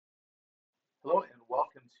Hello and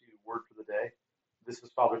welcome to Word for the Day. This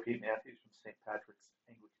is Father Pete Matthews from St. Patrick's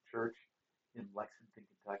Anglican Church in Lexington,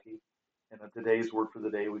 Kentucky. And on today's Word for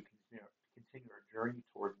the Day, we continue our journey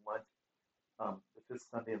toward Lent, the fifth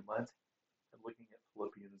Sunday in Lent, and looking at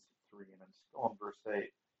Philippians 3. And I'm still on verse 8.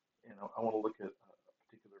 And I want to look at a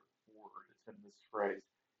particular word. It's in this phrase.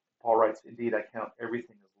 Paul writes, "Indeed, I count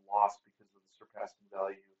everything as loss because of the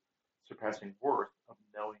surpassing worth of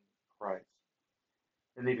knowing Christ."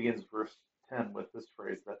 And he begins verse 10 with this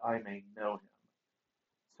phrase, "that I may know him."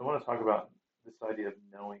 So I want to talk about this idea of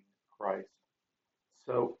knowing Christ.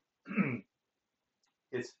 So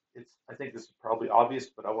it's I think this is probably obvious,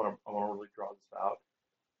 but I want to really draw this out.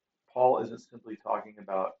 Paul isn't simply talking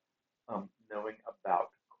about knowing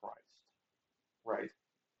about Christ, right?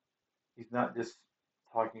 He's not just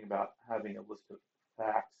talking about having a list of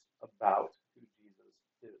facts about who Jesus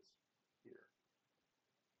is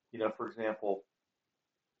here. For example,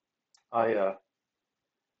 I uh,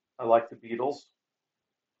 I like the Beatles,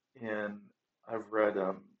 and I've read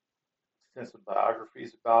extensive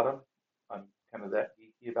biographies about them. I'm kind of that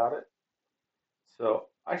geeky about it. So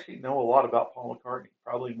I actually know a lot about Paul McCartney,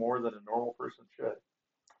 probably more than a normal person should.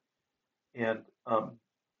 And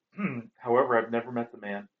however, I've never met the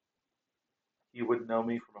man. He wouldn't know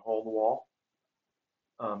me from a hole in the wall,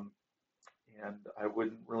 um, and I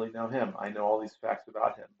wouldn't really know him. I know all these facts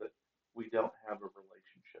about him, but we don't have a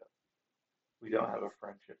relationship. We don't have a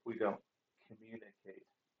friendship. We don't communicate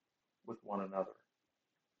with one another.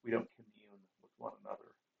 We don't commune with one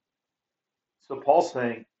another. So Paul's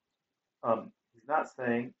saying, he's not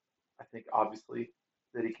saying, I think obviously,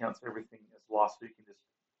 that he counts everything as lost so he can just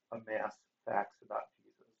amass facts about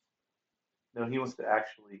Jesus. No, he wants to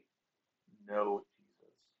actually know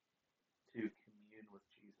Jesus, to commune with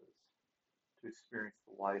Jesus, to experience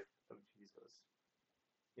the life of Jesus.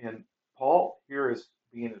 And Paul here is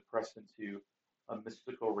being pressed into a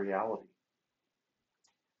mystical reality,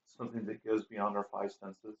 something that goes beyond our five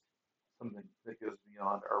senses, something that goes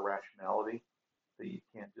beyond our rationality, that you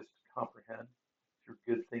can't just comprehend through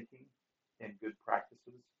good thinking and good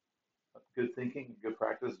practices. Good thinking and good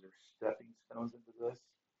practices are stepping stones into this.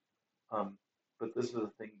 But this is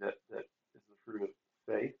a thing that is the fruit of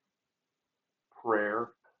faith, prayer,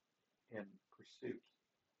 and pursuit,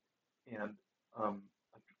 and of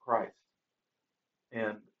Christ.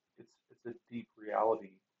 And it's a deep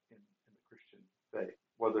reality in the Christian faith,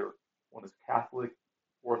 whether one is Catholic,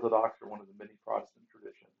 Orthodox, or one of the many Protestant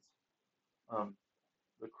traditions. Um,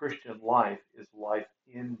 the Christian life is life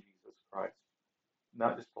in Jesus Christ,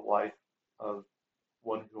 not just a life of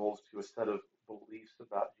one who holds to a set of beliefs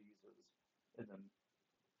about Jesus and then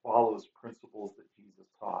follows principles that Jesus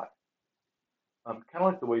taught. Kind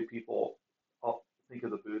of like the way people think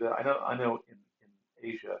of the Buddha. I know in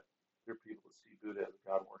Asia there are people that see Buddha as a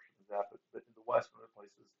god worship as that, but in the West and other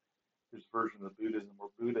places there's a version of Buddhism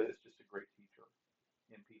where Buddha is just a great teacher,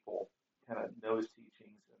 and people kind of know his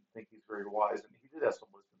teachings and think he's very wise, and he did have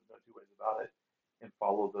some wisdom, no two ways about it, and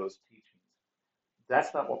follow those teachings.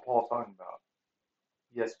 That's not what Paul's talking about.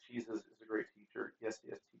 Yes, Jesus is a great teacher. Yes,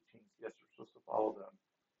 he has teachings. Yes, we're supposed to follow them.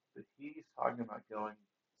 But he's talking about going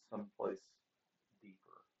someplace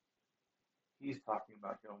deeper. He's talking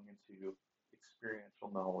about going into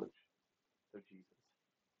experiential knowledge of Jesus.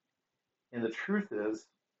 And the truth is,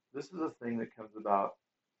 this is a thing that comes about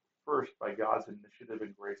first by God's initiative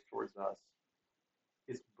and grace towards us.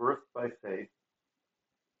 It's birthed by faith.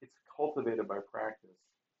 It's cultivated by practice,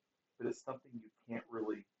 but it's something you can't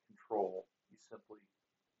really control. You simply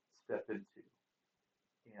step into,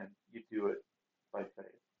 and you do it by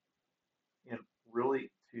faith. And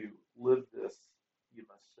really, to live this, you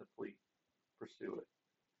must simply pursue it.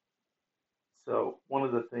 So, one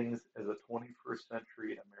of the things as a 21st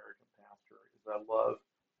century American pastor is I love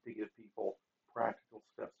to give people practical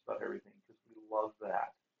steps about everything because we love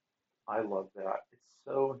that. I love that. It's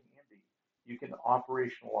so handy. You can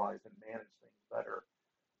operationalize and manage things better,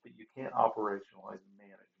 but you can't operationalize and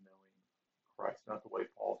manage knowing Christ, not the way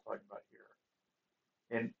Paul's talking about here.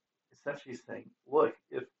 And essentially saying, look,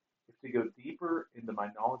 if to go deeper into my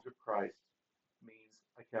knowledge of Christ means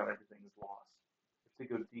I count everything as lost, if to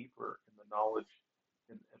go deeper in the knowledge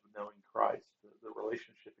of knowing Christ, the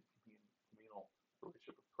relationship and communal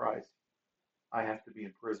relationship with Christ, I have to be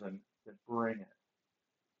in prison, then bring it.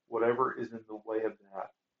 Whatever is in the way of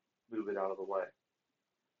that, move it out of the way.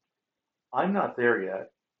 I'm not there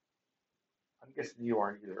yet. I'm guessing you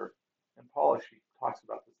aren't either. And Paul actually talks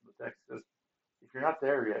about this in the text. He says, if you're not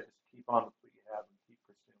there yet, just keep on with what you have and keep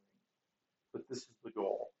pursuing. But this is the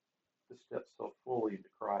goal, to step so fully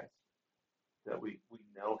into Christ that we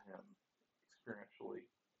know him experientially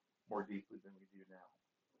more deeply than we do now.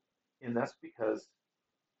 And that's because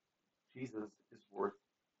Jesus is worth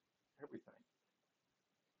everything.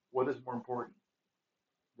 What is more important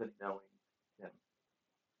than knowing him?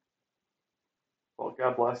 Well,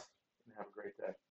 God bless and have a great day.